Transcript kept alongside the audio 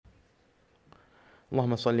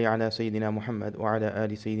Allahumma salli ala Sayyidina Muhammad wa ala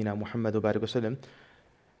ali Sayyidina Muhammad wa barik wa sallam.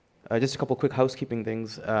 Just a couple quick housekeeping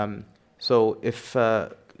things. So if,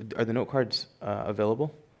 are the note cards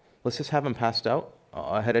available? Let's just have them passed out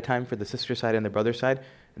ahead of time for the sister side and the brother side.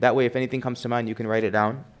 That way, if anything comes to mind, you can write it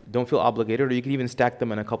down. Don't feel obligated, or you can even stack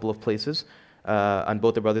them in a couple of places on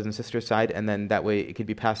both the brothers and sisters side, and then that way it can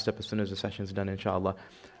be passed up as soon as the session's done, inshallah.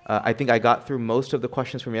 I think I got through most of the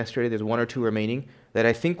questions from yesterday. There's one or two remaining that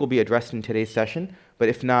I think will be addressed in today's session, but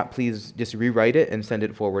if not, please just rewrite it and send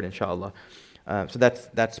it forward, inshallah. So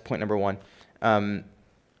that's point number one.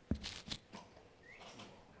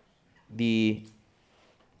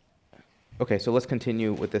 Okay, so let's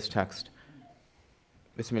continue with this text.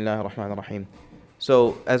 Bismillah ar-Rahman ar-Rahim.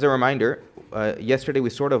 So, as a reminder, yesterday we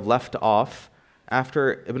sort of left off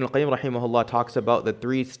after Ibn al-Qayyim rahimahullah talks about the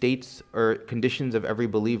three states or conditions of every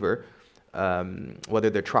believer, whether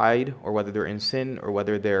they're tried or whether they're in sin or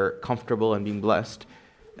whether they're comfortable and being blessed.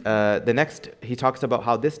 The next, he talks about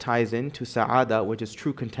how this ties into sa'ada, which is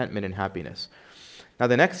true contentment and happiness. Now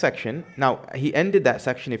the next section, he ended that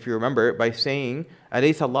section, if you remember, by saying,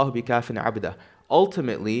 أَلَيْسَ اللَّهُ بِكَافٍ عَبْدَهُ.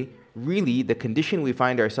 Ultimately, really, the condition we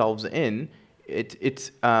find ourselves in,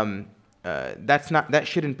 that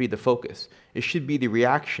shouldn't be the focus. It should be the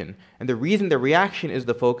reaction. And the reason the reaction is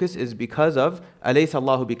the focus is because of أَلَيْسَ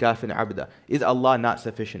اللَّهُ بِكَافٍ عَبْدَهُ. Is Allah not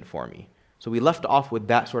sufficient for me? So we left off with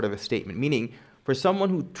that sort of a statement, meaning for someone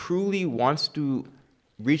who truly wants to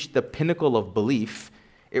reach the pinnacle of belief,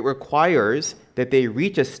 it requires that they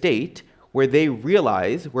reach a state where we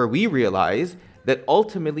realize that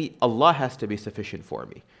ultimately Allah has to be sufficient for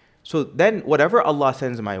me. So then whatever Allah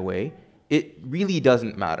sends my way, it really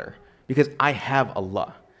doesn't matter because I have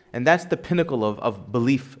Allah. And that's the pinnacle of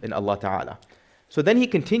belief in Allah Ta'ala. So then he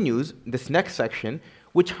continues this next section,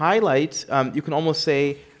 which highlights, you can almost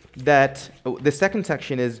say that the second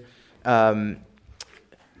section is,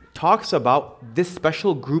 talks about this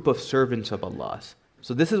special group of servants of Allah's.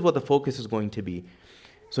 So this is what the focus is going to be.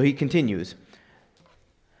 So he continues,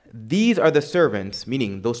 these are the servants,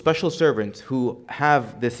 meaning those special servants who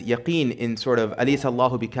have this yaqeen in sort of أَلَيْسَ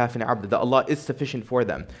اللَّهُ بِكَافٍ عَبْدَهُ, that Allah is sufficient for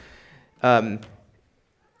them.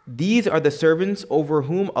 These are the servants over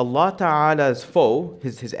whom Allah Ta'ala's foe,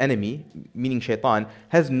 his enemy, meaning shaitan,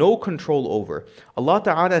 has no control over. Allah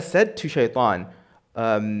Ta'ala said to shaitan,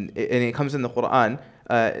 and it comes in the Quran,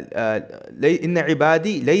 إِنَّ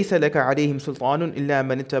عِبَادِي لَيْسَ لَكَ عَلَيْهِمْ سُلْطَانٌ إِلَّا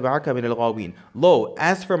مَنِ اتَّبَعَكَ مِنَ الْغَاوِينَ. Lo,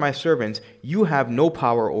 as for my servants, you have no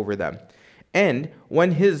power over them. And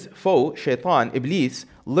when his foe, shaitan, Iblis,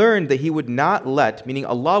 learned that he would not let, meaning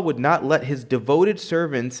Allah would not let his devoted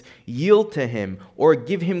servants yield to him or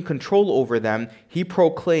give him control over them, he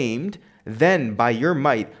proclaimed, then by your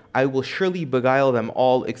might, I will surely beguile them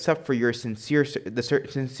all except for your sincere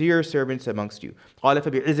servants amongst you. قَالَ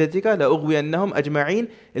فَبِعِزَّتِكَ لَأُغْوِيَنَّهُمْ أَجْمَعِينَ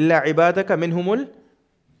إِلَّا عِبَادَكَ مِنْهُمُ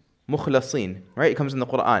الْمُخْلَصِينَ. Right? It comes in the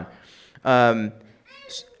Quran. And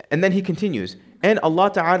then he continues, and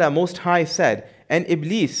Allah Ta'ala Most High said, and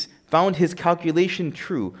Iblis found his calculation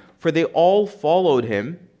true, for they all followed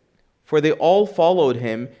him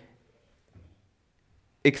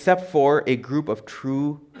except for a group of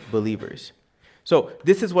true believers. So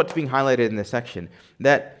this is what's being highlighted in this section,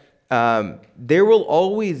 that there will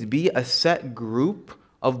always be a set group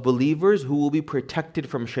of believers who will be protected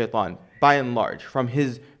from shaitan, by and large, from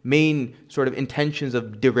his main sort of intentions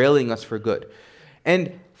of derailing us for good.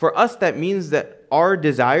 And for us, that means that our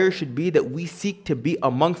desire should be that we seek to be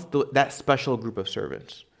amongst that special group of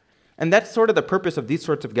servants. And that's sort of the purpose of these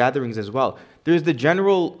sorts of gatherings as well. There's the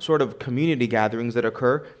general sort of community gatherings that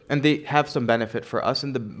occur, and they have some benefit for us,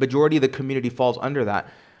 and the majority of the community falls under that.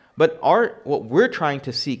 But what we're trying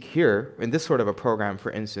to seek here, in this sort of a program,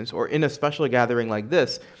 for instance, or in a special gathering like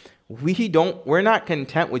this, we're not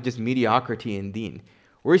content with just mediocrity in deen.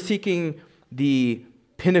 We're seeking the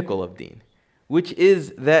pinnacle of deen, which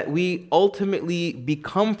is that we ultimately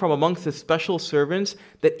become from amongst the special servants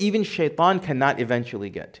that even shaitan cannot eventually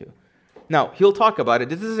get to. Now, he'll talk about it.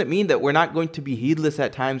 This doesn't mean that we're not going to be heedless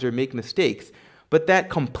at times or make mistakes, but that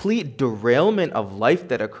complete derailment of life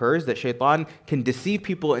that occurs, that shaitan can deceive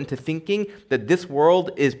people into thinking that this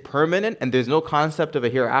world is permanent and there's no concept of a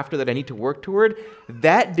hereafter that I need to work toward,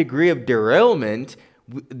 that degree of derailment,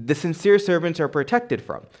 the sincere servants are protected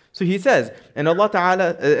from. So he says, and Allah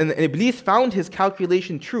Ta'ala, and Iblis found his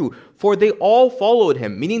calculation true, for they all followed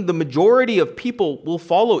him, meaning the majority of people will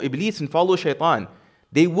follow Iblis and follow shaitan.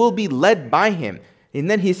 They will be led by him.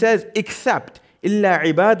 And then he says, except إِلَّا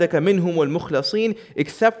عِبَادَكَ مِنْهُمُ الْمُخْلَصِينَ,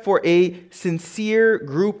 except for a sincere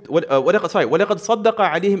group. وَلَقَدْ صَدَّقَ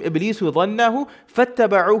عَلَيْهِمْ إِبْلِيسُ ظَنَّهُ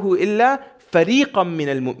فَاتَّبَعُوهُ إِلَّا فَرِيقًا مِنَ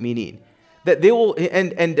الْمُؤْمِنِينَ. That they will,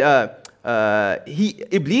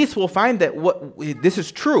 Iblis will find that this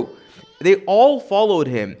is true. They all followed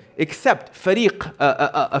him except fariq,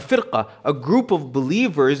 a firqa, a group of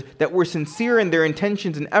believers that were sincere in their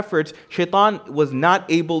intentions and efforts. Shaitan was not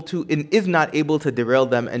able to and is not able to derail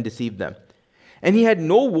them and deceive them. And he had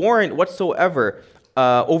no warrant whatsoever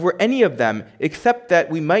over any of them, except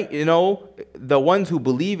that we might know the ones who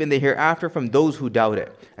believe in the hereafter from those who doubt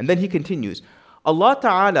it. And then he continues, Allah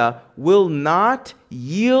Ta'ala will not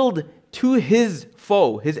yield to his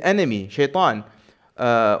foe, his enemy, shaitan,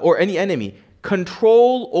 or any enemy,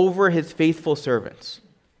 control over his faithful servants.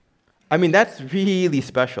 I mean, that's really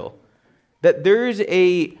special. That there's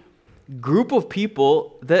a group of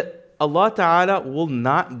people that Allah Ta'ala will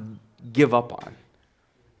not give up on.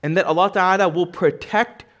 And that Allah Ta'ala will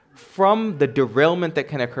protect from the derailment that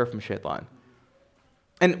can occur from shaitan.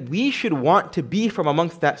 And we should want to be from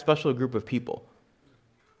amongst that special group of people.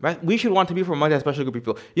 Right? We should want to be from amongst that special group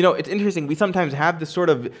of people. It's interesting, we sometimes have this sort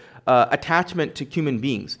of attachment to human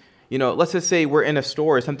beings. Let's just say we're in a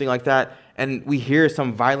store or something like that, and we hear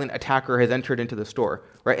some violent attacker has entered into the store.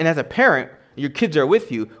 Right? And as a parent, your kids are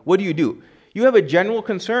with you, what do? You have a general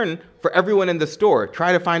concern for everyone in the store.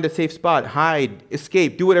 Try to find a safe spot, hide,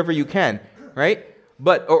 escape, do whatever you can, right?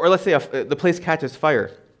 But or let's say the place catches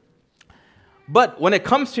fire. But when it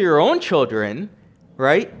comes to your own children,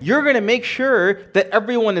 right, you're going to make sure that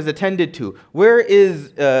everyone is attended to. Where is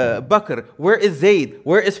Bakr? Where is Zayd?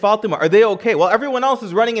 Where is Fatima? Are they okay? Well, everyone else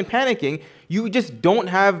is running and panicking. You just don't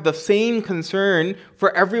have the same concern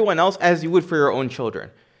for everyone else as you would for your own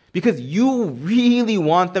children. Because you really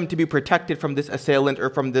want them to be protected from this assailant or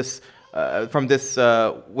from this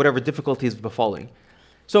whatever difficulty is befalling.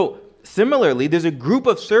 So similarly, there's a group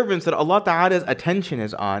of servants that Allah Ta'ala's attention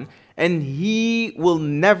is on, and He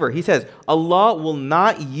says, Allah will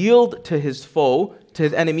not yield to His foe, to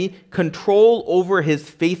His enemy, control over His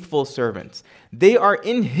faithful servants. They are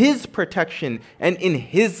in His protection and in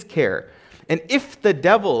His care. And if the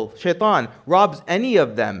devil, shaitan, robs any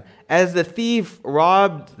of them, as the thief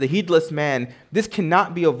robbed the heedless man, this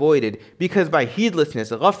cannot be avoided, because by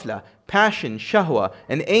heedlessness, ghafla, passion, shahwa,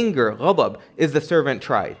 and anger, ghadab, is the servant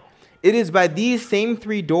tried. It is by these same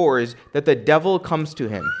three doors that the devil comes to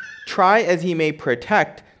him. Try as he may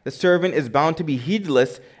protect, the servant is bound to be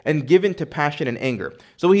heedless and given to passion and anger.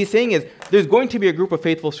 So what he's saying is, there's going to be a group of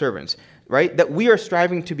faithful servants, right, that we are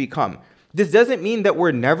striving to become. This doesn't mean that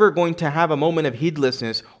we're never going to have a moment of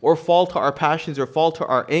heedlessness or fall to our passions or fall to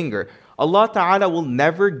our anger. Allah Ta'ala will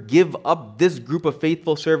never give up this group of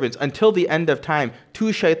faithful servants until the end of time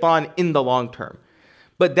to shaitan in the long term.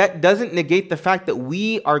 But that doesn't negate the fact that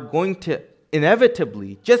we are going to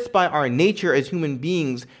inevitably, just by our nature as human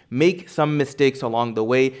beings, make some mistakes along the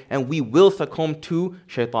way, and we will succumb to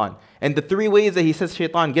shaitan. And the three ways that he says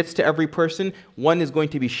shaitan gets to every person, one is going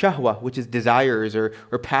to be shahwa, which is desires or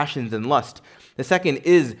passions and lust. The second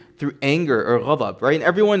is through anger or ghadab, right? And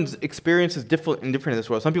everyone's experience is different in this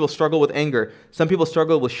world. Some people struggle with anger, some people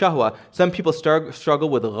struggle with shahwa, some people struggle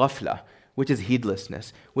with ghafla, which is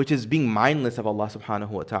heedlessness, which is being mindless of Allah subhanahu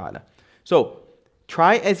wa ta'ala. So,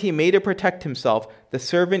 try as he may to protect himself, the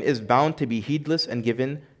servant is bound to be heedless and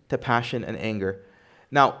given to passion and anger.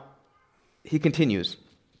 Now, he continues.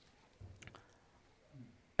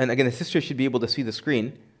 And again, the sister should be able to see the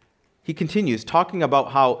screen. He continues talking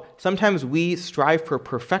about how sometimes we strive for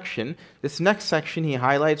perfection. This next section, he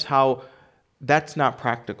highlights how that's not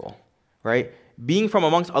practical, right? Being from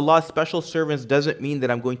amongst Allah's special servants doesn't mean that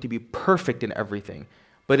I'm going to be perfect in everything.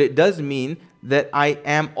 But it does mean that I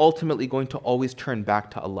am ultimately going to always turn back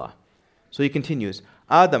to Allah. So he continues,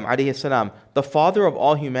 Adam alayhi salam, the father of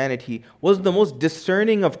all humanity, was the most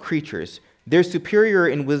discerning of creatures, their superior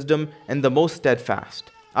in wisdom and the most steadfast.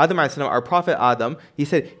 Adam alayhi salam, our prophet Adam, he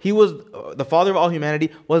said he was the father of all humanity,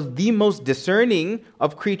 was the most discerning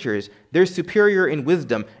of creatures, their superior in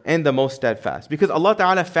wisdom and the most steadfast. Because Allah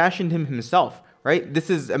Ta'ala fashioned him himself, right? This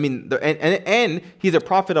is, and he's a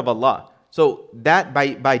prophet of Allah. So that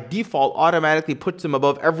by default automatically puts him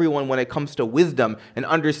above everyone when it comes to wisdom and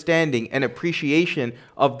understanding and appreciation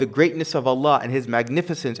of the greatness of Allah and His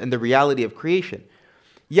magnificence and the reality of creation.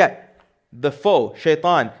 Yet the foe,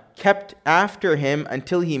 shaitan, kept after him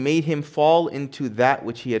until he made him fall into that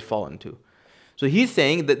which he had fallen to. So he's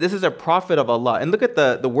saying that this is a prophet of Allah. And look at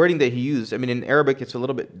the wording that he used. In Arabic it's a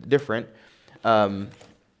little bit different. But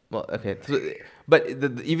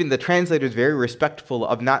even the translator is very respectful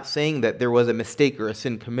of not saying that there was a mistake or a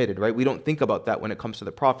sin committed, right? We don't think about that when it comes to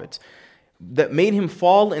the prophets. That made him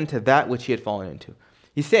fall into that which he had fallen into.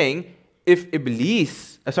 He's saying, if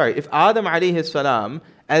Adam alayhi salam,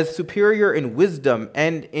 as superior in wisdom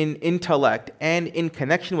and in intellect and in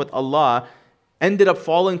connection with Allah, ended up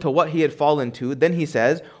falling to what he had fallen to, then he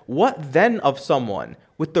says, what then of someone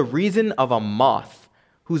with the reason of a moth,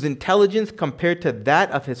 whose intelligence compared to that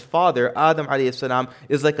of his father, Adam alayhi salam,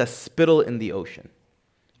 is like a spittle in the ocean?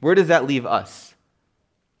 Where does that leave us?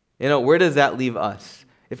 Where does that leave us?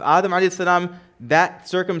 If Adam alayhi salam, that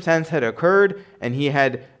circumstance had occurred and he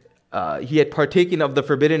had partaken of the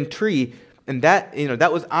forbidden tree, and that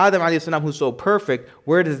was Adam alayhi salam who's so perfect,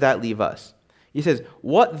 where does that leave us? He says,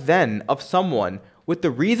 what then of someone with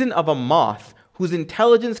the reason of a moth, whose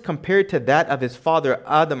intelligence compared to that of his father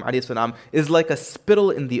Adam alayhi salam is like a spittle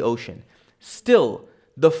in the ocean? Still,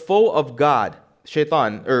 the foe of God,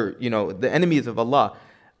 shaitan, or the enemies of Allah,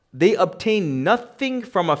 they obtain nothing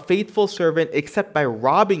from a faithful servant except by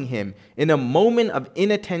robbing him in a moment of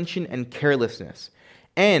inattention and carelessness.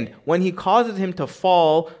 And when he causes him to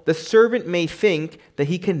fall, the servant may think that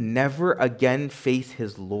he can never again face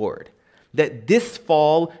his Lord, that this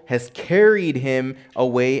fall has carried him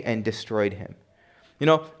away and destroyed him.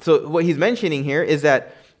 So what he's mentioning here is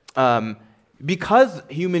that because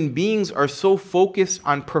human beings are so focused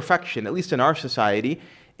on perfection, at least in our society,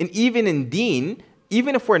 and even in deen,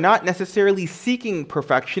 even if we're not necessarily seeking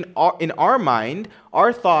perfection, in our mind,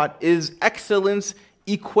 our thought is excellence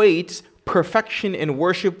equates perfection in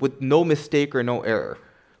worship with no mistake or no error.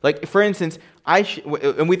 Like, for instance,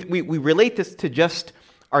 and we relate this to just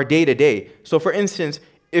our day-to-day. So, for instance,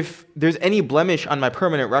 if there's any blemish on my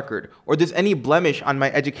permanent record, or there's any blemish on my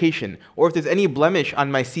education, or if there's any blemish on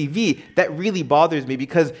my CV, that really bothers me,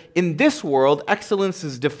 because in this world, excellence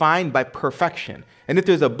is defined by perfection. And if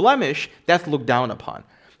there's a blemish, that's looked down upon.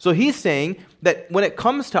 So he's saying that when it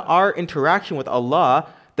comes to our interaction with Allah,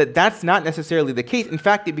 that's not necessarily the case. In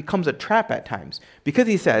fact, it becomes a trap at times. Because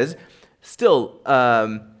he says, still,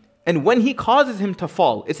 and when he causes him to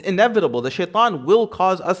fall, it's inevitable. The shaitan will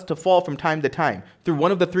cause us to fall from time to time through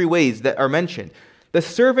one of the three ways that are mentioned. The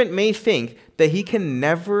servant may think that he can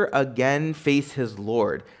never again face his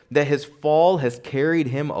Lord, that his fall has carried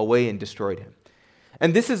him away and destroyed him.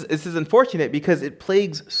 And this is unfortunate because it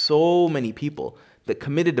plagues so many people that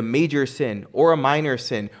committed a major sin or a minor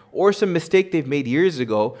sin or some mistake they've made years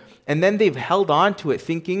ago, and then they've held on to it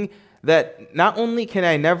thinking that not only can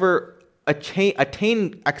I never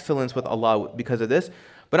attain excellence with Allah because of this,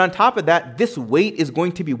 but on top of that, this weight is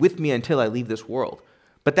going to be with me until I leave this world.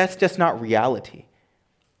 But that's just not reality.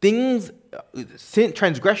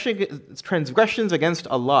 Transgressions against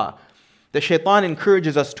Allah, the shaitan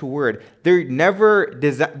encourages us toward,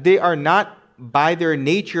 they are not by their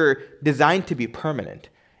nature designed to be permanent.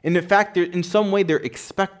 And in fact, in some way, they're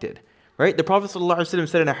expected. Right? The Prophet ﷺ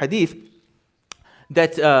said in a hadith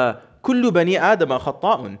that kullu bani Adam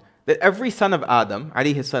khata'un, that every son of Adam,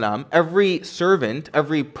 alayhi salam, every servant,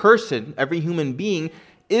 every person, every human being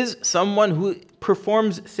is someone who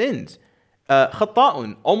performs sins.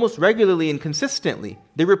 Khata'un, almost regularly and consistently.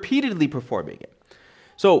 They're repeatedly performing it.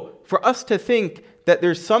 So for us to think that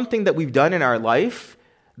there's something that we've done in our life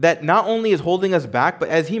that not only is holding us back, but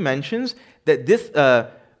as he mentions, that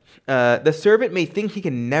the servant may think he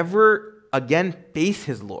can never again face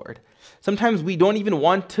his Lord. Sometimes we don't even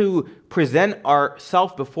want to present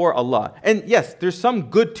ourselves before Allah. And yes, there's some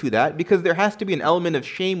good to that because there has to be an element of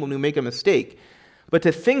shame when we make a mistake. But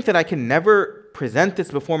to think that I can never present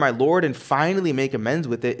this before my Lord and finally make amends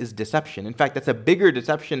with it is deception. In fact, that's a bigger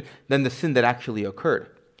deception than the sin that actually occurred.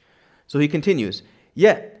 So he continues,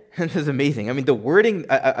 yet, this is amazing. I mean, the wording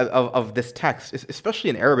of this text, especially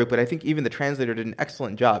in Arabic, but I think even the translator did an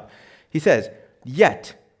excellent job. He says,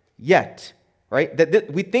 yet, right?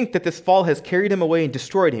 That we think that this fall has carried him away and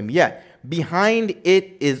destroyed him. Yet, behind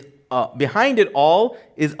it all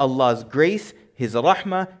is Allah's grace, His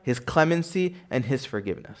rahmah, His clemency, and His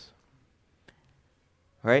forgiveness.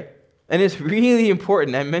 Right? And it's really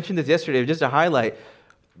important. I mentioned this yesterday, just to highlight.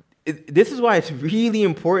 This is why it's really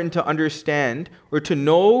important to understand or to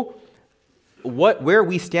know where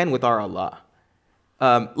we stand with our Allah.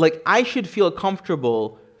 I should feel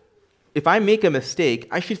comfortable, if I make a mistake,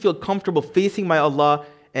 I should feel comfortable facing my Allah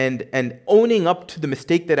and owning up to the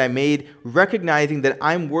mistake that I made, recognizing that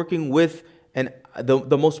I'm working with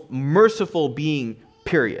the most merciful being,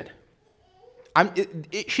 period.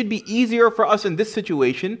 It should be easier for us in this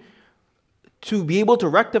situation to be able to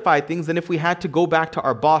rectify things than if we had to go back to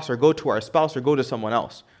our boss or go to our spouse or go to someone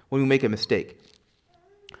else when we make a mistake.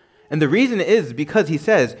 And the reason is because he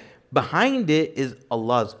says, behind it is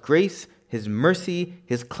Allah's grace, His mercy,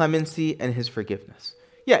 His clemency, and His forgiveness.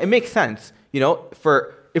 Yeah, it makes sense.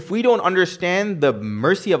 If we don't understand the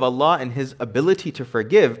mercy of Allah and His ability to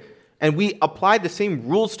forgive, and we apply the same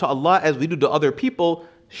rules to Allah as we do to other people,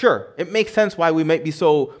 sure, it makes sense why we might be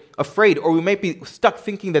so afraid, or we might be stuck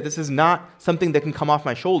thinking that this is not something that can come off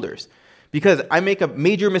my shoulders. Because I make a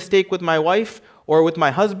major mistake with my wife or with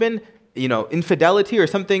my husband, infidelity or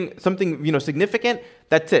something significant,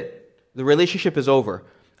 that's it. The relationship is over.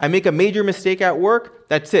 I make a major mistake at work,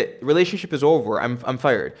 that's it. The relationship is over. I'm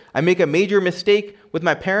fired. I make a major mistake with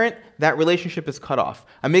my parent, that relationship is cut off.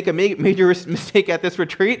 I make a major mistake at this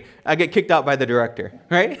retreat, I get kicked out by the director,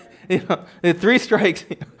 right? 3 strikes,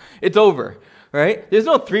 it's over, right? There's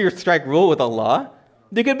no 3-strike rule with Allah.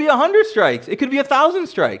 There could be 100 strikes. It could be 1,000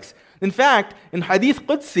 strikes. In fact, in Hadith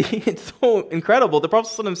Qudsi, it's so incredible. The Prophet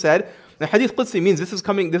ﷺ said, the Hadith Qudsi means this is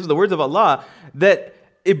the words of Allah, that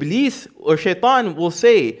Iblis or Shaitan will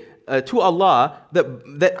say to Allah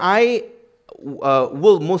that I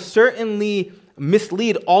will most certainly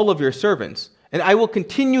mislead all of your servants. And I will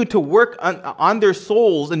continue to work on their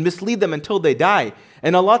souls and mislead them until they die.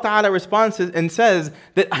 And Allah Ta'ala responds and says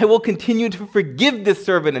that I will continue to forgive this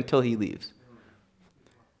servant until he leaves.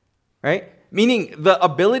 Right? Meaning the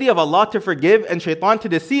ability of Allah to forgive and Shaitan to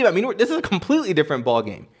deceive, this is a completely different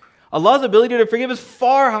ballgame. Allah's ability to forgive is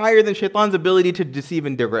far higher than Shaitan's ability to deceive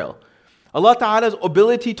and derail. Allah Ta'ala's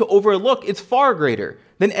ability to overlook is far greater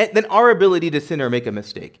than our ability to sin or make a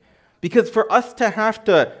mistake. Because for us to have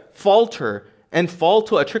to falter and fall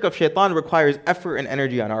to a trick of Shaitan requires effort and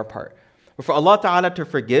energy on our part. But for Allah Ta'ala to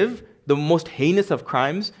forgive the most heinous of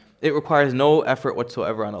crimes, it requires no effort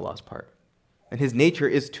whatsoever on Allah's part. And His nature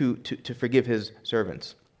is to forgive His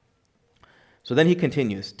servants. So then He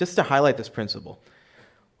continues, just to highlight this principle.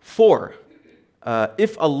 4,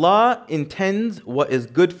 if Allah intends what is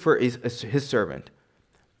good for His servant,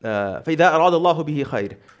 فَإِذَا أَرَادَ اللَّهُ بِهِ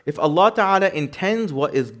خَيْرٍ, if Allah Ta'ala intends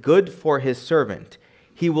what is good for His servant,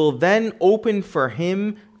 He will then open for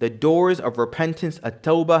him the doors of repentance,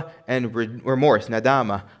 at-tawbah, and remorse,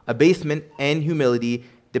 nadama, abasement and humility,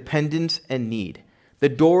 dependence and need. The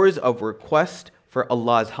doors of request for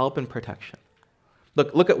Allah's help and protection.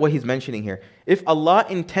 Look at what He's mentioning here. If Allah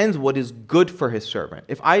intends what is good for His servant,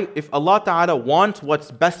 if Allah Ta'ala wants what's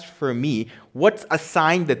best for me, what's a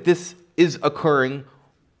sign that this is occurring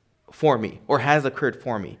for me or has occurred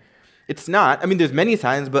for me? It's not, there's many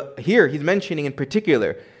signs, but here He's mentioning in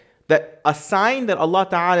particular that a sign that Allah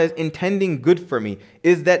Ta'ala is intending good for me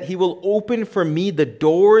is that He will open for me the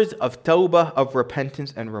doors of tawbah, of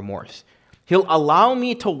repentance and remorse. He'll allow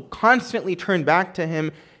me to constantly turn back to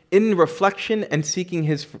Him in reflection and seeking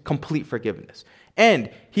His complete forgiveness. And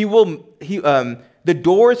the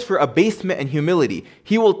doors for abasement and humility,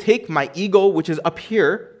 He will take my ego, which is up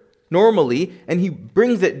here normally, and He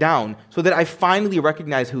brings it down so that I finally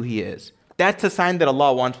recognize who He is. That's a sign that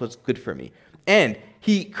Allah wants what's good for me. And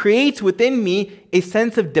He creates within me a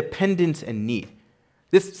sense of dependence and need.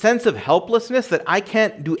 This sense of helplessness that I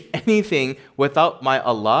can't do anything without my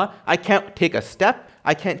Allah. I can't take a step.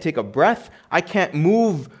 I can't take a breath. I can't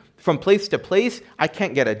move from place to place. I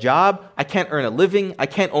can't get a job. I can't earn a living. I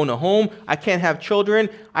can't own a home. I can't have children.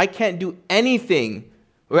 I can't do anything.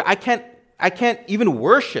 I can't even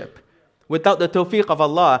worship without the tawfiq of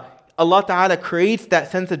Allah. Allah Ta'ala creates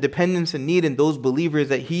that sense of dependence and need in those believers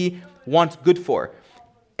that He wants good for.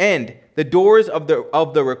 And the doors of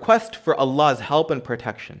the request for Allah's help and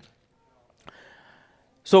protection.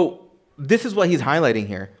 So this is what He's highlighting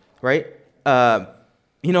here, right?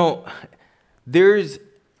 There's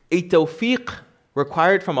a tawfiq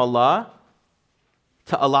required from Allah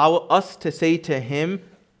to allow us to say to Him,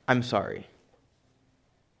 I'm sorry.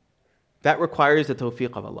 That requires the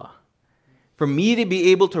tawfiq of Allah. For me to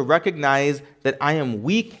be able to recognize that I am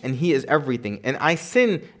weak and He is everything, and I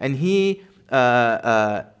sin and He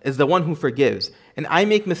is the one who forgives, and I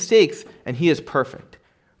make mistakes and He is perfect.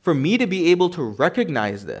 For me to be able to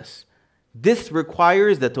recognize this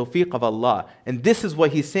requires the tawfiq of Allah. And this is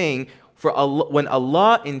what He's saying, for Allah, when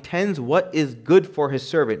Allah intends what is good for His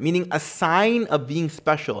servant, meaning a sign of being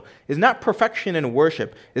special, is not perfection in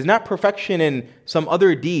worship, is not perfection in some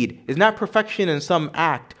other deed, is not perfection in some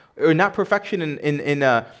act, or not perfection in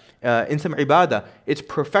some ibadah. It's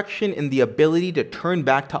perfection in the ability to turn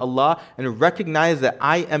back to Allah and recognize that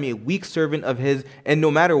I am a weak servant of His, and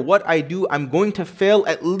no matter what I do, I'm going to fail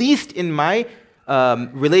at least in my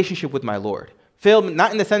relationship with my Lord. Fail,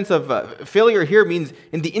 not in the sense of failure here means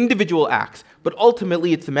in the individual acts, but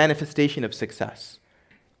ultimately it's the manifestation of success.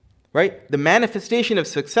 Right? The manifestation of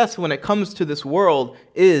success when it comes to this world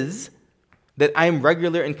is that I am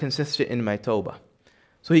regular and consistent in my tawbah.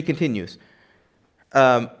 So he continues.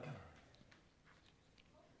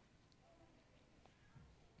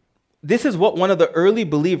 This is what one of the early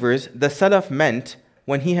believers, the Salaf, meant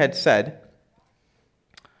when he had said,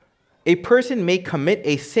 a person may commit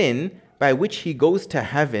a sin by which he goes to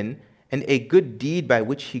heaven and a good deed by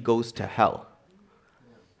which he goes to hell.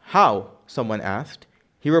 How? Someone asked.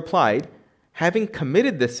 He replied, having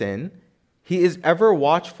committed the sin, he is ever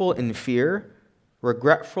watchful in fear,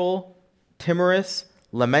 regretful, timorous,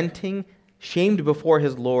 lamenting, shamed before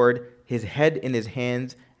his Lord, his head in his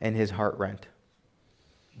hands, and his heart rent.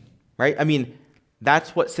 Right? I mean,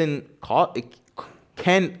 that's what sin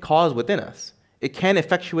can cause within us. It can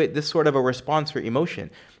effectuate this sort of a response or emotion,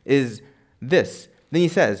 is this. Then he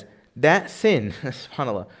says, that sin,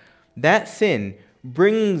 subhanAllah, that sin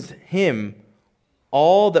brings him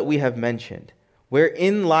all that we have mentioned,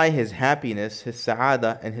 wherein lie his happiness, his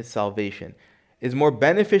sa'ada, and his salvation, is more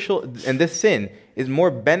beneficial, and this sin is more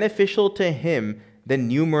beneficial to him than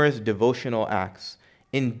numerous devotional acts.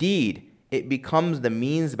 Indeed, it becomes the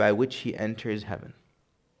means by which he enters heaven.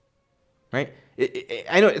 Right?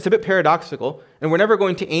 I know it's a bit paradoxical, and we're never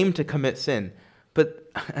going to aim to commit sin. But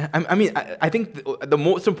I think the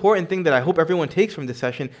most important thing that I hope everyone takes from this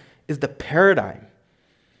session is the paradigm.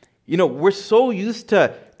 You know, we're so used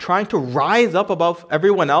to trying to rise up above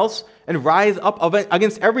everyone else and rise up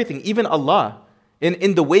against everything, even Allah,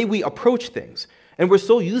 in the way we approach things. And we're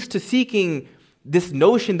so used to seeking this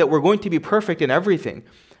notion that we're going to be perfect in everything.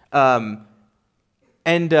 And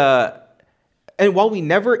while we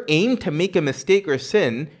never aim to make a mistake or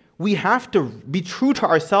sin, we have to be true to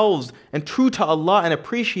ourselves and true to Allah and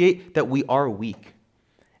appreciate that we are weak.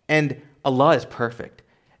 And Allah is perfect.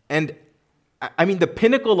 And I mean, the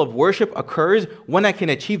pinnacle of worship occurs when I can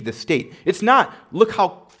achieve this state. It's not, look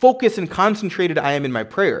how focused and concentrated I am in my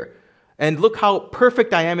prayer, and look how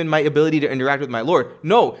perfect I am in my ability to interact with my Lord.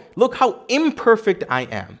 No, look how imperfect I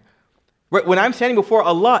am. Right? When I'm standing before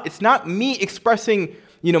Allah, it's not me expressing,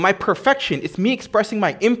 my perfection. It's me expressing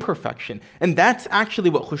my imperfection. And that's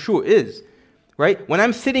actually what khushu' is. Right? When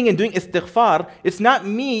I'm sitting and doing istighfar, it's not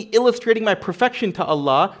me illustrating my perfection to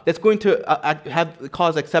Allah that's going to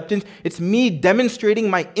cause acceptance. It's me demonstrating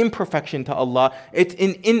my imperfection to Allah. It's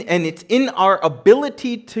in our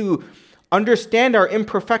ability to understand our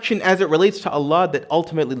imperfection as it relates to Allah that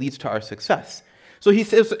ultimately leads to our success. So he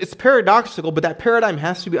says it's paradoxical, but that paradigm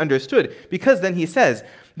has to be understood, because then he says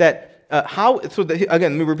that again,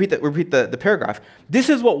 let me repeat the paragraph. This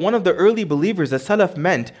is what one of the early believers, the Salaf,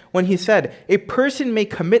 meant when he said, a person may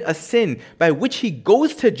commit a sin by which he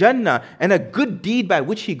goes to Jannah and a good deed by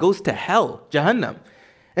which he goes to hell, Jahannam.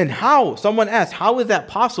 And how? Someone asked, how is that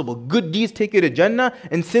possible? Good deeds take you to Jannah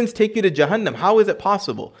and sins take you to Jahannam. How is it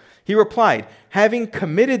possible? He replied, having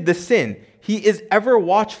committed the sin, he is ever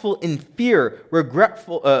watchful in fear,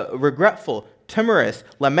 regretful, timorous,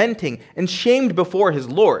 lamenting, and shamed before his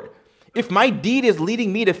Lord. If my deed is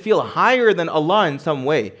leading me to feel higher than Allah in some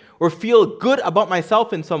way, or feel good about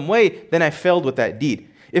myself in some way, then I failed with that deed.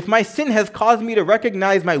 If my sin has caused me to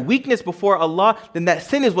recognize my weakness before Allah, then that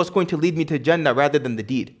sin is what's going to lead me to Jannah rather than the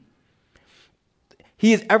deed.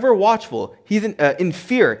 He is ever watchful. He's in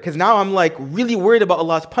fear, because now I'm really worried about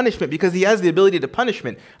Allah's punishment, because He has the ability to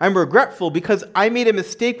punishment. I'm regretful because I made a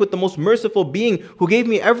mistake with the most merciful being who gave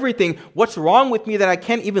me everything. What's wrong with me that I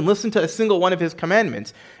can't even listen to a single one of His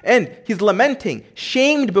commandments? And he's lamenting,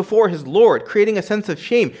 shamed before his Lord, creating a sense of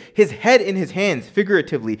shame. His head in his hands,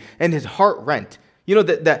 figuratively, and his heart rent. You know,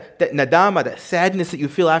 that nadama, that sadness that you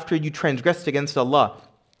feel after you transgressed against Allah.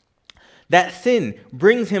 That sin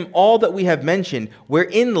brings him all that we have mentioned,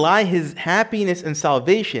 wherein lie his happiness and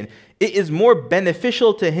salvation. It is more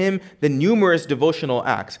beneficial to him than numerous devotional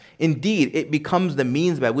acts. Indeed, it becomes the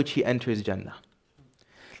means by which he enters Jannah.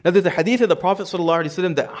 Now, there's a hadith of the Prophet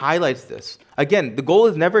ﷺ that highlights this. Again, the goal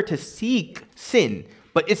is never to seek sin,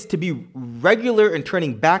 but it's to be regular in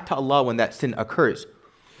turning back to Allah when that sin occurs.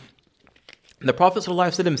 And the Prophet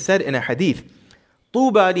ﷺ said in a hadith,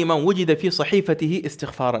 طُوبَى لِمَنْ وُجِدَ فِي صَحِيفَتِهِ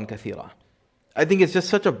إِسْتِغْفَارًا كَثِيرًا. I think it's just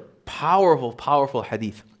such a powerful, powerful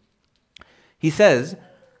hadith. He says,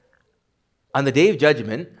 on the Day of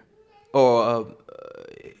Judgment, all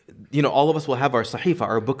of us will have our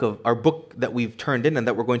sahifa, our book that we've turned in and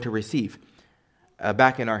that we're going to receive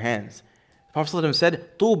back in our hands. The Prophet ﷺ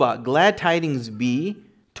said, "Tuba, glad tidings be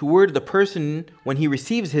toward the person when he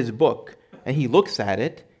receives his book and he looks at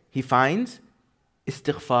it, he finds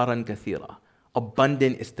istighfaran kathira,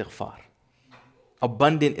 abundant istighfar,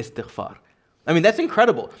 abundant istighfar." I mean, that's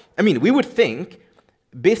incredible. I mean, we would think,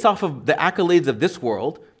 based off of the accolades of this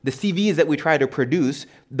world, the CVs that we try to produce,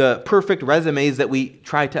 the perfect resumes that we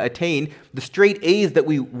try to attain, the straight A's that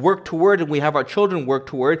we work toward and we have our children work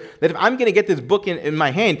toward, that if I'm going to get this book in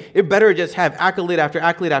my hand, it better just have accolade after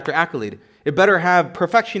accolade after accolade. It better have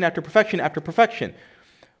perfection after perfection after perfection.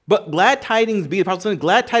 But glad tidings be, the Prophet said,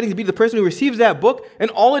 glad tidings be to the person who receives that book, and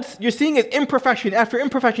all you're seeing is imperfection after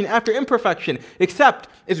imperfection after imperfection, except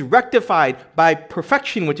it's rectified by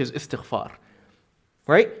perfection, which is istighfar.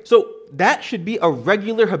 Right? So that should be a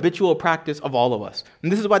regular habitual practice of all of us.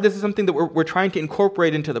 And this is why this is something that we're trying to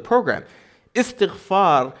incorporate into the program.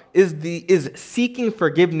 Istighfar is seeking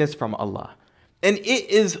forgiveness from Allah. And it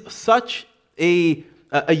is such a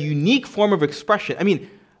unique form of expression. I mean,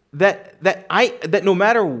 that no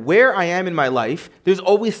matter where I am in my life, there's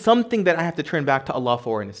always something that I have to turn back to Allah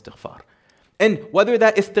for in istighfar. And whether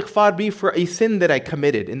that istighfar be for a sin that I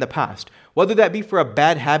committed in the past, whether that be for a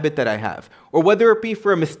bad habit that I have, or whether it be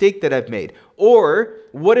for a mistake that I've made, or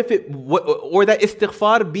or that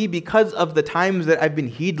istighfar be because of the times that I've been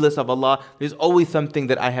heedless of Allah, there's always something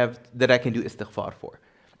that I can do istighfar for.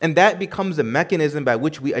 And that becomes a mechanism by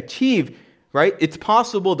which we achieve, right? It's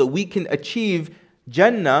possible that we can achieve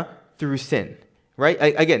Jannah through sin, right?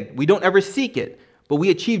 Again, we don't ever seek it, but we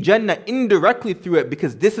achieve Jannah indirectly through it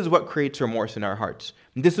because this is what creates remorse in our hearts.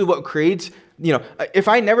 And this is what creates, if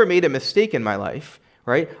I never made a mistake in my life,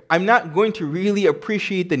 right, I'm not going to really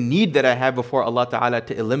appreciate the need that I have before Allah Ta'ala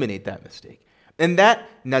to eliminate that mistake. And that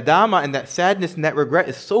nadama and that sadness and that regret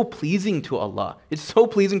is so pleasing to Allah. It's so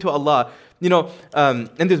pleasing to Allah. And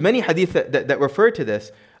there's many hadith that refer to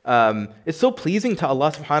this. It's so pleasing to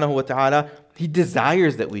Allah subhanahu wa ta'ala. He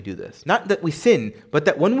desires that we do this. Not that we sin, but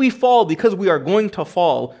that when we fall, because we are going to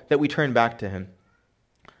fall, that we turn back to Him.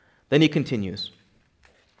 Then he continues.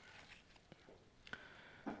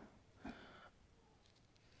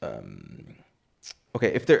 He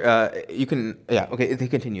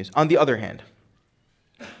continues. On the other hand,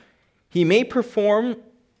 he may perform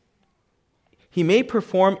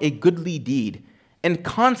a goodly deed and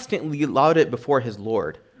constantly laud it before his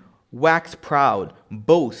Lord, wax proud,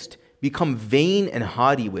 boast, become vain and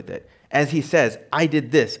haughty with it, as he says, I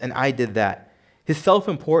did this and I did that. His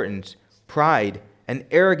self-importance, pride, and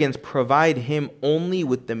arrogance provide him only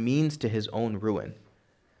with the means to his own ruin.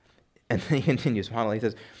 And then he continues, subhanAllah, he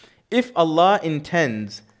says, if Allah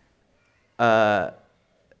intends, so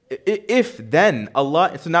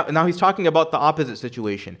now he's talking about the opposite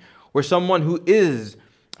situation, where someone who is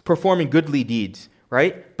performing goodly deeds,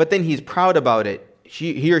 right? But then he's proud about it.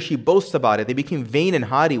 He or she boasts about it. They became vain and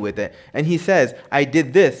haughty with it. And he says, I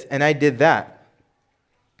did this and I did that.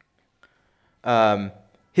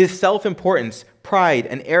 His self-importance, pride,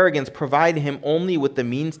 and arrogance provide him only with the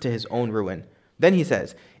means to his own ruin. Then he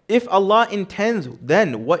says, if Allah intends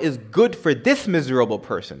then what is good for this miserable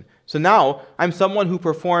person. So now I'm someone who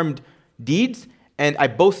performed deeds and I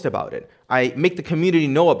boast about it. I make the community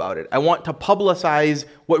know about it. I want to publicize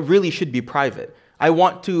what really should be private. I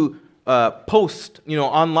want to post,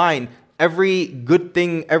 online every good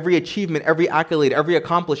thing, every achievement, every accolade, every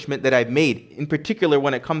accomplishment that I've made. In particular,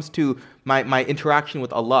 when it comes to my interaction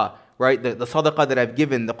with Allah, right? The sadaqah that I've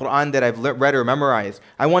given, the Quran that I've read or memorized.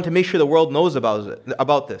 I want to make sure the world knows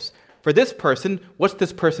about this. For this person, what's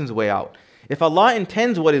this person's way out? If Allah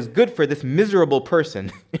intends what is good for this miserable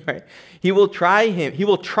person, right, He will try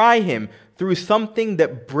him through something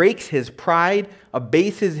that breaks his pride,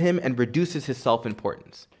 abases him, and reduces his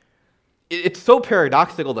self-importance. It's so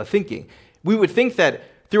paradoxical to thinking. We would think that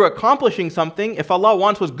through accomplishing something, if Allah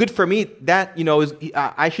wants what's good for me, that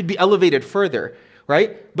I should be elevated further,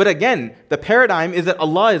 right? But again, the paradigm is that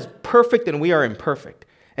Allah is perfect and we are imperfect.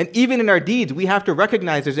 And even in our deeds, we have to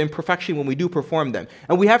recognize there's imperfection when we do perform them.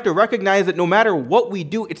 And we have to recognize that no matter what we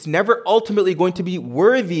do, it's never ultimately going to be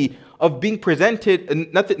worthy of being presented,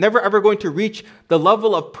 and never ever going to reach the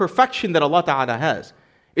level of perfection that Allah Ta'ala has.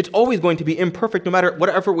 It's always going to be imperfect no matter what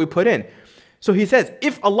effort we put in. So he says,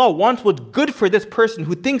 if Allah wants what's good for this person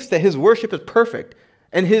who thinks that his worship is perfect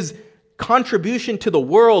and his contribution to the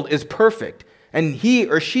world is perfect, and he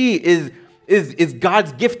or she is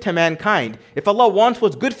God's gift to mankind. If Allah wants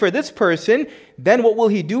what's good for this person, then what will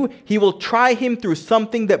He do? He will try him through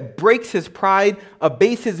something that breaks his pride,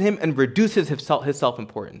 abases him, and reduces his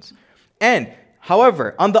self-importance. And,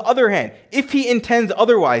 however, on the other hand, if He intends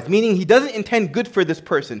otherwise, meaning He doesn't intend good for this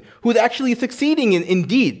person, who's actually succeeding in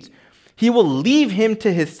deeds, He will leave him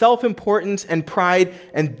to his self-importance and pride,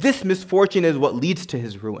 and this misfortune is what leads to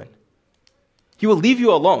his ruin. He will leave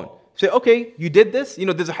you alone. Say, okay, you did this.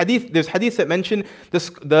 There's hadiths that mention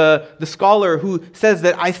the scholar who says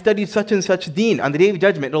that I studied such and such deen. On the day of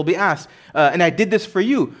judgment, it'll be asked, and I did this for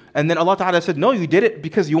you. And then Allah Ta'ala said, no, you did it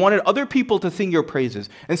because you wanted other people to sing your praises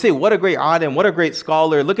and say, what a great alim, what a great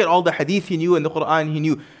scholar. Look at all the hadith he knew and the Quran he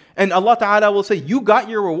knew. And Allah Ta'ala will say, you got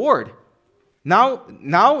your reward. Now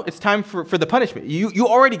it's time for the punishment. You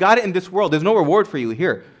already got it in this world. There's no reward for you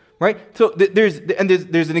here, right? So there's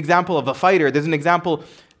an example of a fighter. There's an example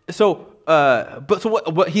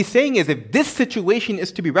What he's saying is, if this situation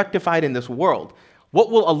is to be rectified in this world, what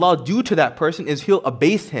will Allah do to that person is He'll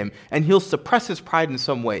abase him and He'll suppress his pride in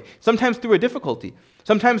some way, sometimes through a difficulty,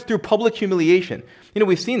 sometimes through public humiliation.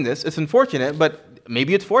 We've seen this. It's unfortunate, but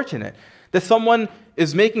maybe it's fortunate that someone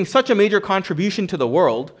is making such a major contribution to the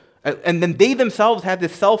world, and then they themselves have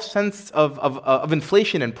this self-sense of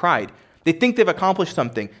inflation and pride. They think they've accomplished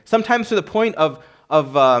something, sometimes to the point of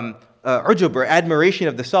ujub, or admiration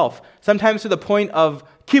of the self, sometimes to the point of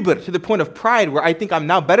kibr, to the point of pride, where I think I'm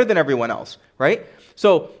now better than everyone else, right?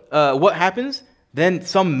 So what happens? Then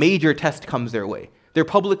some major test comes their way. They're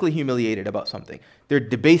publicly humiliated about something. They're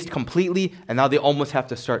debased completely, and now they almost have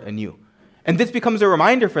to start anew. And this becomes a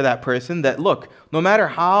reminder for that person that, look, no matter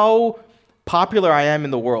how popular I am in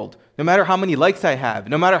the world, no matter how many likes I have,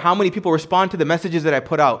 no matter how many people respond to the messages that I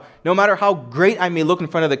put out, no matter how great I may look in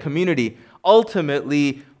front of the community,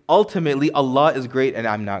 ultimately Allah is great and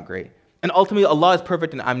I'm not great. And ultimately Allah is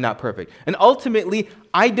perfect and I'm not perfect. And ultimately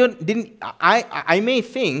I may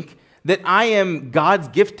think that I am God's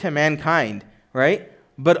gift to mankind, right?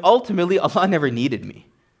 But ultimately Allah never needed me.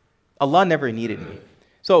 Allah never needed me.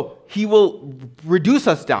 So He will reduce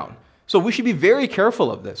us down. So we should be very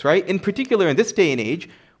careful of this, right? In particular, in this day and age,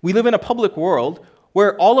 we live in a public world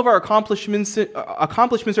where all of our accomplishments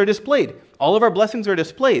are displayed. All of our blessings are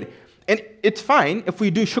displayed. And it's fine if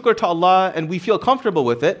we do shukr to Allah and we feel comfortable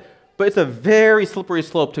with it, but it's a very slippery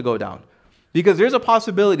slope to go down. Because there's a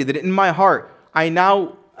possibility that in my heart, I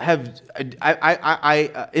now have,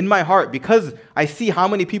 in my heart, because I see how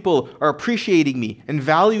many people are appreciating me and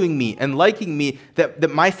valuing me and liking me, that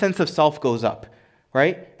my sense of self goes up,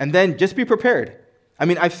 right? And then just be prepared.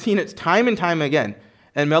 I've seen it time and time again,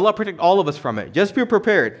 and may Allah protect all of us from it. Just be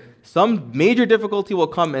prepared. Some major difficulty will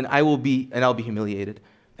come, and I'll be humiliated,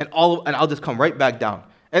 and I'll just come right back down.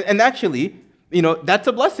 And actually, that's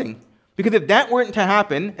a blessing, because if that weren't to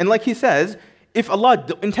happen, and like he says, if Allah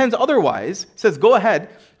intends otherwise, says go ahead,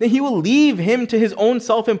 then He will leave him to his own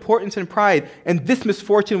self-importance and pride, and this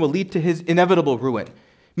misfortune will lead to his inevitable ruin.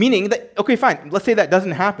 Meaning that, okay, fine, let's say that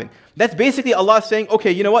doesn't happen. That's basically Allah saying,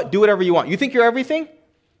 okay, you know what, do whatever you want. You think you're everything?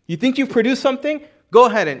 You think you've produced something? Go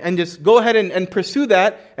ahead and just go ahead and pursue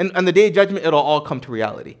that, and on the day of judgment, it'll all come to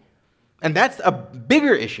reality. And that's a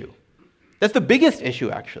bigger issue. That's the biggest issue,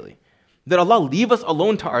 actually. That Allah leave us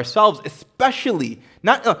alone to ourselves, especially,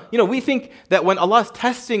 we think that when Allah's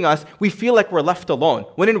testing us, we feel like we're left alone.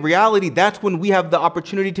 When in reality, that's when we have the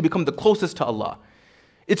opportunity to become the closest to Allah.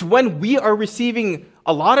 It's when we are receiving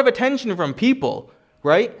a lot of attention from people,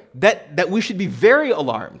 right, that we should be very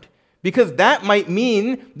alarmed. Because that might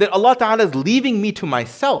mean that Allah Ta'ala is leaving me to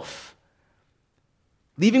myself.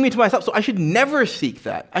 Leaving me to myself. So I should never seek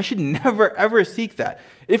that. I should never, ever seek that.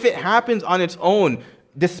 If it happens on its own,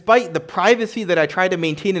 despite the privacy that I try to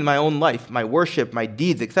maintain in my own life, my worship, my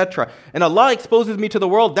deeds, etc., and Allah exposes me to the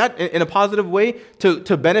world, that in a positive way,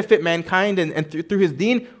 to benefit mankind and through His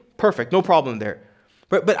deen, perfect, no problem there.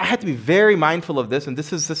 But I have to be very mindful of this, and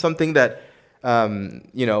this is something that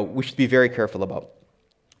we should be very careful about.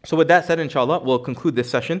 So with that said, inshallah, we'll conclude this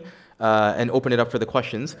session and open it up for the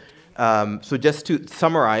questions. So just to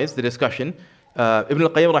summarize the discussion, Ibn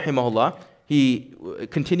al-Qayyim rahimahullah, he,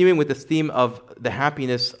 continuing with this theme of the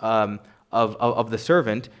happiness of the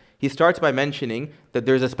servant, he starts by mentioning that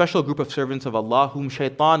there's a special group of servants of Allah whom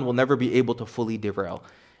shaitan will never be able to fully derail.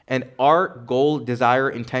 And our goal, desire,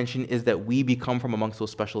 intention is that we become from amongst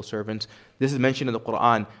those special servants. This is mentioned in the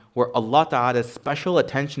Quran, where Allah Ta'ala's special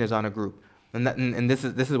attention is on a group. And this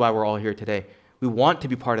is why we're all here today. We want to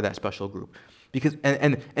be part of that special group. Because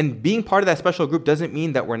and being part of that special group doesn't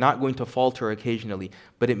mean that we're not going to falter occasionally,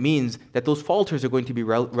 but it means that those falters are going to be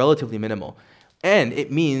relatively minimal. And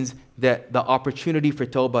it means that the opportunity for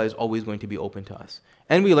tawbah is always going to be open to us.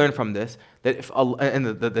 And we learn from this that if Allah, in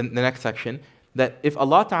the next section, that if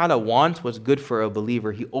Allah Ta'ala wants what's good for a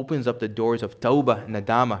believer, He opens up the doors of tawbah,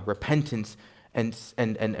 nadama, repentance, and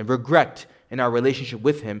regret in our relationship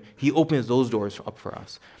with Him. He opens those doors up for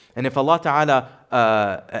us. And if Allah Ta'ala,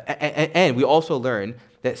 and we also learn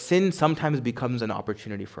that sin sometimes becomes an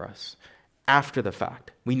opportunity for us after the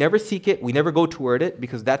fact. We never seek it, we never go toward it,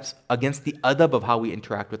 because that's against the adab of how we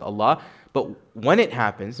interact with Allah. But when it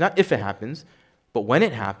happens, not if it happens, but when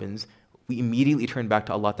it happens, we immediately turn back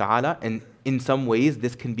to Allah Ta'ala, and in some ways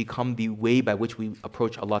this can become the way by which we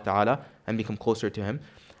approach Allah Ta'ala and become closer to Him.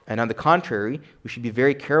 And on the contrary, we should be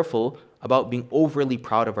very careful about being overly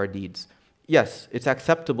proud of our deeds. Yes, it's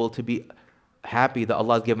acceptable to be happy that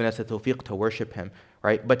Allah has given us the tawfiq to worship Him,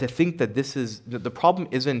 right? But to think that this is, the problem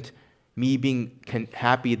isn't me being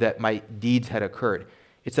happy that my deeds had occurred.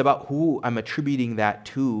 It's about who I'm attributing that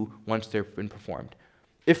to once they've been performed.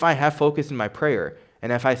 If I have focus in my prayer,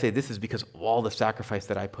 and if I say this is because of all the sacrifice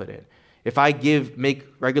that I put in, if I make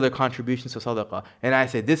regular contributions to sadaqah, and I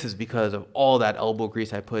say this is because of all that elbow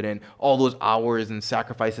grease I put in, all those hours and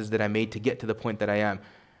sacrifices that I made to get to the point that I am,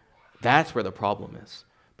 that's where the problem is.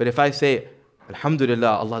 But if I say,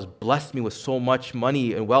 Alhamdulillah, Allah has blessed me with so much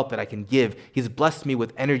money and wealth that I can give. He's blessed me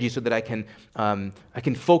with energy so that I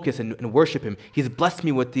can focus and worship Him. He's blessed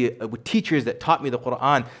me with with teachers that taught me the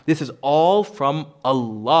Quran. This is all from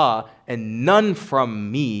Allah and none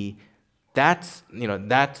from me. That's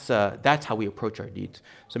how we approach our deeds.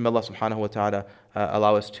 So may Allah subhanahu wa ta'ala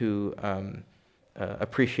allow us to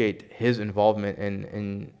appreciate His involvement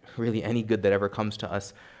in really any good that ever comes to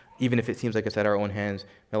us, even if it seems like it's at our own hands.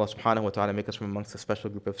 May Allah subhanahu wa ta'ala make us from amongst the special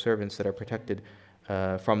group of servants that are protected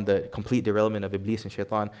from the complete derailment of Iblis and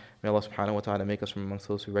Shaitan. May Allah subhanahu wa ta'ala make us from amongst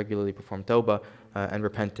those who regularly perform tawbah and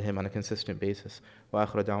repent to Him on a consistent basis. Wa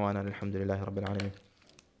akhiru da'wana alhamdulillahi rabbil alameen.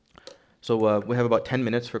 So we have about 10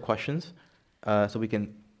 minutes for questions. So we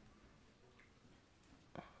can...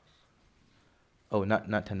 Oh,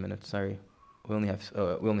 not 10 minutes, sorry. We only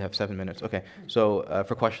have 7 minutes. Okay, so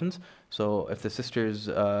for questions, so if the sisters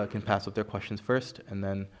can pass up their questions first, and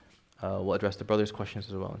then we'll address the brothers' questions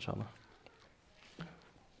as well, inshallah.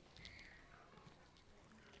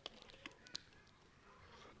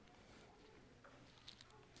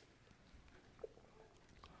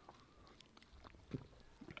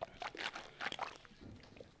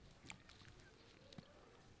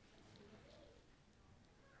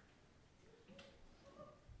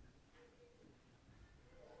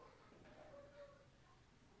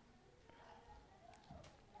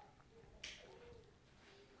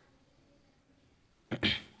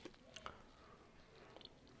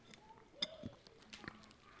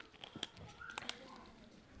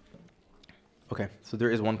 Okay, so there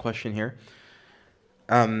is one question here.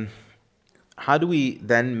 How do we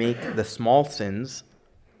then make the small sins,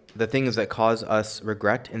 the things that cause us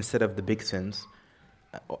regret, instead of the big sins?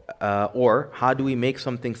 Or how do we make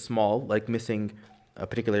something small, like missing a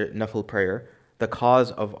particular nafil prayer, the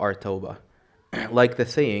cause of our tawbah? Like the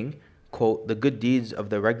saying, quote, the good deeds of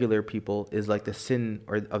the regular people is like the sin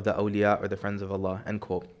of the awliya or the friends of Allah, end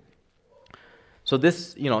quote. So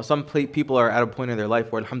this, some people are at a point in their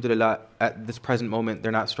life where, alhamdulillah, at this present moment,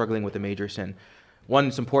 they're not struggling with a major sin. One,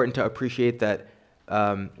 it's important to appreciate that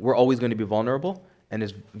we're always going to be vulnerable, and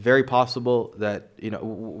it's very possible that,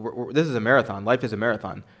 this is a marathon. Life is a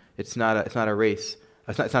marathon. It's not a race.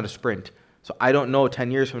 It's not a sprint. So I don't know 10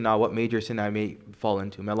 years from now what major sin I may fall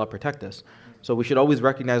into. May Allah protect us. So we should always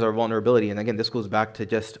recognize our vulnerability. And again, this goes back to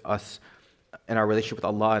just us and our relationship with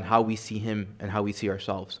Allah and how we see Him and how we see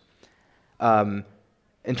ourselves.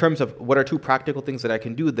 In terms of what are two practical things that I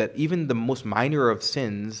can do, that even the most minor of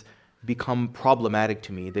sins become problematic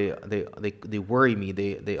to me. They worry me.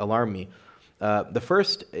 They alarm me. The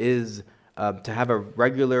first is to have a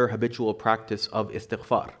regular habitual practice of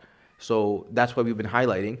istighfar. So that's why we've been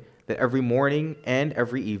highlighting that every morning and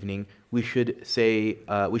every evening we should do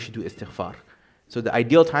istighfar. So the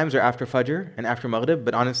ideal times are after Fajr and after Maghrib,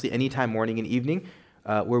 but honestly any time morning and evening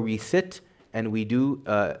where we sit and we do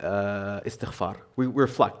istighfar. We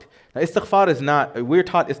reflect. Now istighfar is not, we're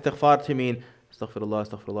taught istighfar to mean astaghfirullah,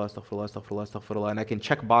 astaghfirullah, astaghfirullah, astaghfirullah, astaghfirullah, and I can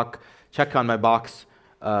check on my box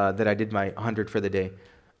that I did my 100 for the day.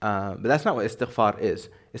 But that's not what istighfar is.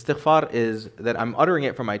 Istighfar is that I'm uttering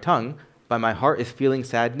it from my tongue, but my heart is feeling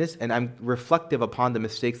sadness and I'm reflective upon the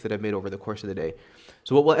mistakes that I've made over the course of the day.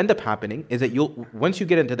 So what will end up happening is that once you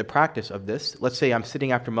get into the practice of this, let's say I'm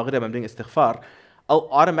sitting after Maghrib, I'm doing istighfar, I'll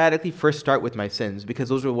automatically first start with my sins because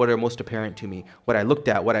those are what are most apparent to me. What I looked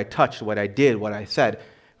at, what I touched, what I did, what I said,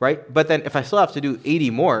 right? But then if I still have to do 80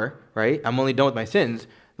 more, right? I'm only done with my sins.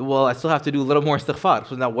 Well, I still have to do a little more istighfar.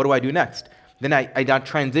 So now what do I do next? Then I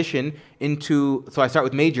transition into, so I start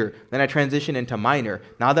with major, then I transition into minor.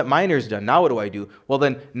 Now that minor is done, now what do I do? Well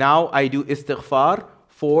then, now I do istighfar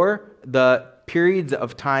for the periods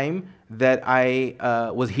of time that I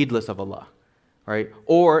was heedless of Allah. Right?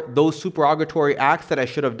 Or those supererogatory acts that I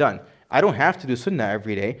should have done. I don't have to do sunnah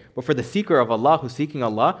every day, but for the seeker of Allah who's seeking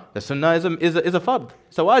Allah, the sunnah is a fard,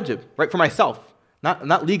 it's a wajib, right? For myself,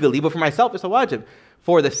 not legally, but for myself, it's a wajib.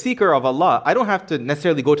 For the seeker of Allah, I don't have to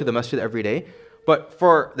necessarily go to the masjid every day, but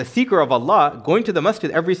for the seeker of Allah, going to the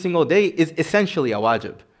masjid every single day is essentially a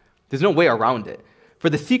wajib. There's no way around it. For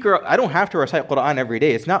the seeker, I don't have to recite Quran every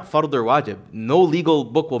day. It's not fard or wajib. No legal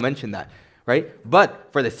book will mention that. Right? But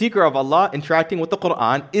for the seeker of Allah, interacting with the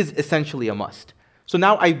Quran is essentially a must. So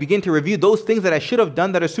now I begin to review those things that I should have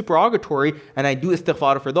done that are supererogatory, and I do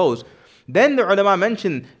istighfar for those. Then the ulama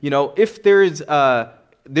mention, if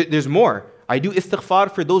there's more. I do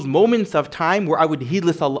istighfar for those moments of time where I would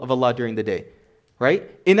heedless of Allah during the day.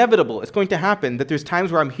 Right? Inevitable. It's going to happen that there's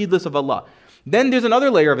times where I'm heedless of Allah. Then there's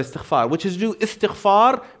another layer of istighfar, which is to do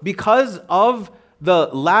istighfar because of the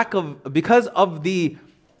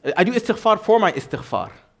I do istighfar for my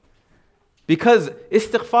istighfar. Because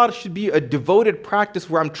istighfar should be a devoted practice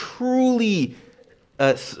where I'm truly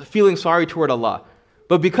feeling sorry toward Allah.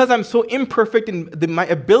 But because I'm so imperfect in my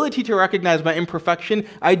ability to recognize my imperfection,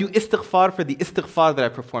 I do istighfar for the istighfar that I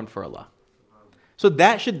performed for Allah. So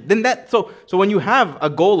so when you have a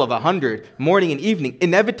goal of 100 morning and evening,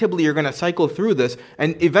 inevitably you're going to cycle through this,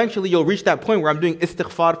 and eventually you'll reach that point where I'm doing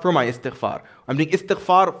istighfar for my istighfar. I'm doing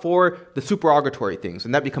istighfar for the supererogatory things,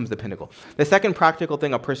 and that becomes the pinnacle. The second practical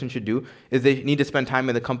thing a person should do is they need to spend time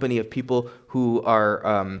in the company of people who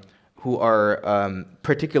are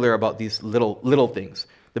particular about these little things.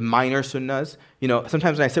 The minor sunnahs.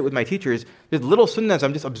 Sometimes when I sit with my teachers, there's little sunnahs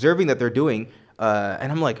I'm just observing that they're doing,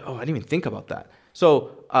 and I'm like, oh, I didn't even think about that.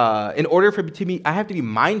 So in order for it to be, I have to be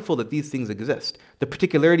mindful that these things exist. The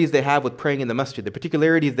particularities they have with praying in the masjid, the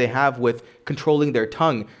particularities they have with controlling their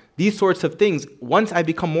tongue, these sorts of things, once I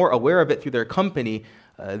become more aware of it through their company,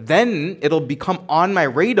 then it'll become on my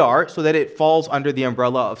radar so that it falls under the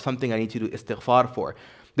umbrella of something I need to do istighfar for.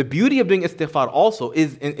 The beauty of doing istighfar also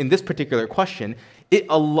is, in this particular question, it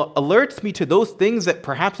alerts me to those things that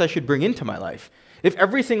perhaps I should bring into my life. If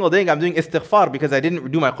every single day I'm doing istighfar because I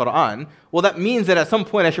didn't do my Quran, well, that means that at some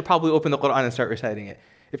point I should probably open the Quran and start reciting it.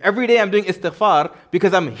 If every day I'm doing istighfar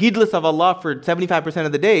because I'm heedless of Allah for 75%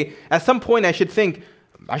 of the day, at some point I should think,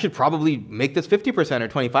 I should probably make this 50% or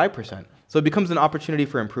 25%. So it becomes an opportunity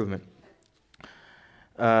for improvement.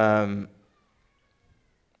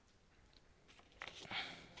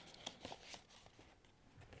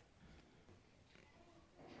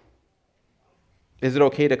 Is it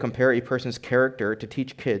okay to compare a person's character to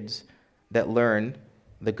teach kids that learn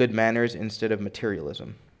the good manners instead of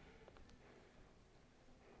materialism?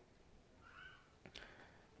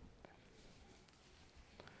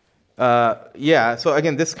 So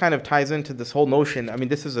again, this kind of ties into this whole notion. I mean,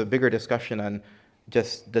 this is a bigger discussion on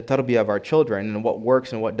just the tarbiyah of our children and what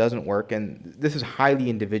works and what doesn't work, and this is highly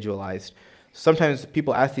individualized. Sometimes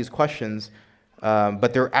people ask these questions,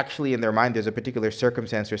 but they're actually in their mind, there's a particular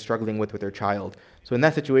circumstance they're struggling with their child. So in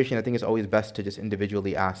that situation, I think it's always best to just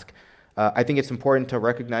individually ask. I think it's important to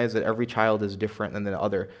recognize that every child is different than the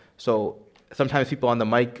other. So sometimes people on the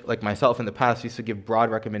mic, like myself in the past, used to give broad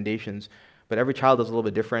recommendations, but every child is a little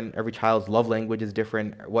bit different. Every child's love language is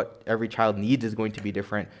different. What every child needs is going to be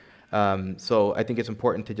different. So I think it's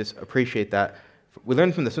important to just appreciate that. We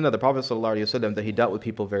learned from the Sunnah of the Prophet ﷺ that he dealt with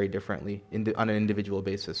people very differently on an individual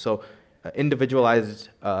basis. So individualized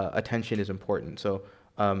attention is important. So,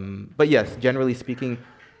 but yes, generally speaking,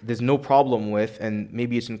 there's no problem with, and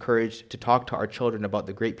maybe it's encouraged to talk to our children about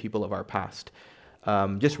the great people of our past.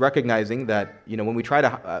 Just recognizing that, when we try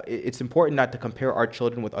to, it's important not to compare our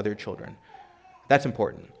children with other children. That's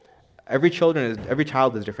important. Every child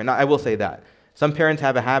is different. Now, I will say that some parents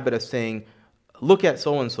have a habit of saying, "Look at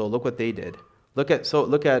so and so. Look what they did. Look at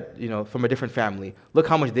from a different family. Look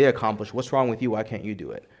how much they accomplished. What's wrong with you? Why can't you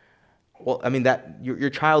do it?" Well, I mean that your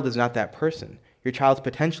child is not that person. Your child's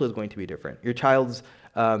potential is going to be different. Your child's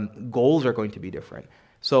goals are going to be different.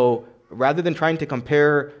 So rather than trying to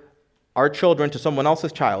compare our children to someone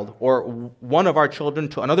else's child, or one of our children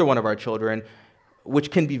to another one of our children,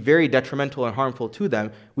 which can be very detrimental and harmful to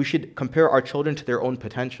them, we should compare our children to their own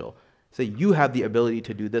potential. Say, you have the ability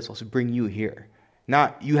to do this, let's bring you here.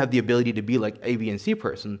 Not, you have the ability to be like A, B, and C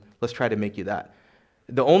person, let's try to make you that.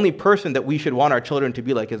 The only person that we should want our children to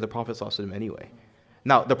be like is the Prophet ﷺ anyway.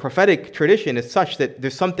 Now, the prophetic tradition is such that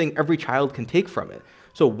there's something every child can take from it.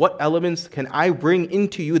 So what elements can I bring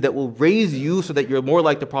into you that will raise you so that you're more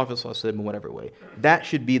like the Prophet ﷺ in whatever way? That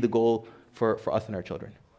should be the goal for us and our children.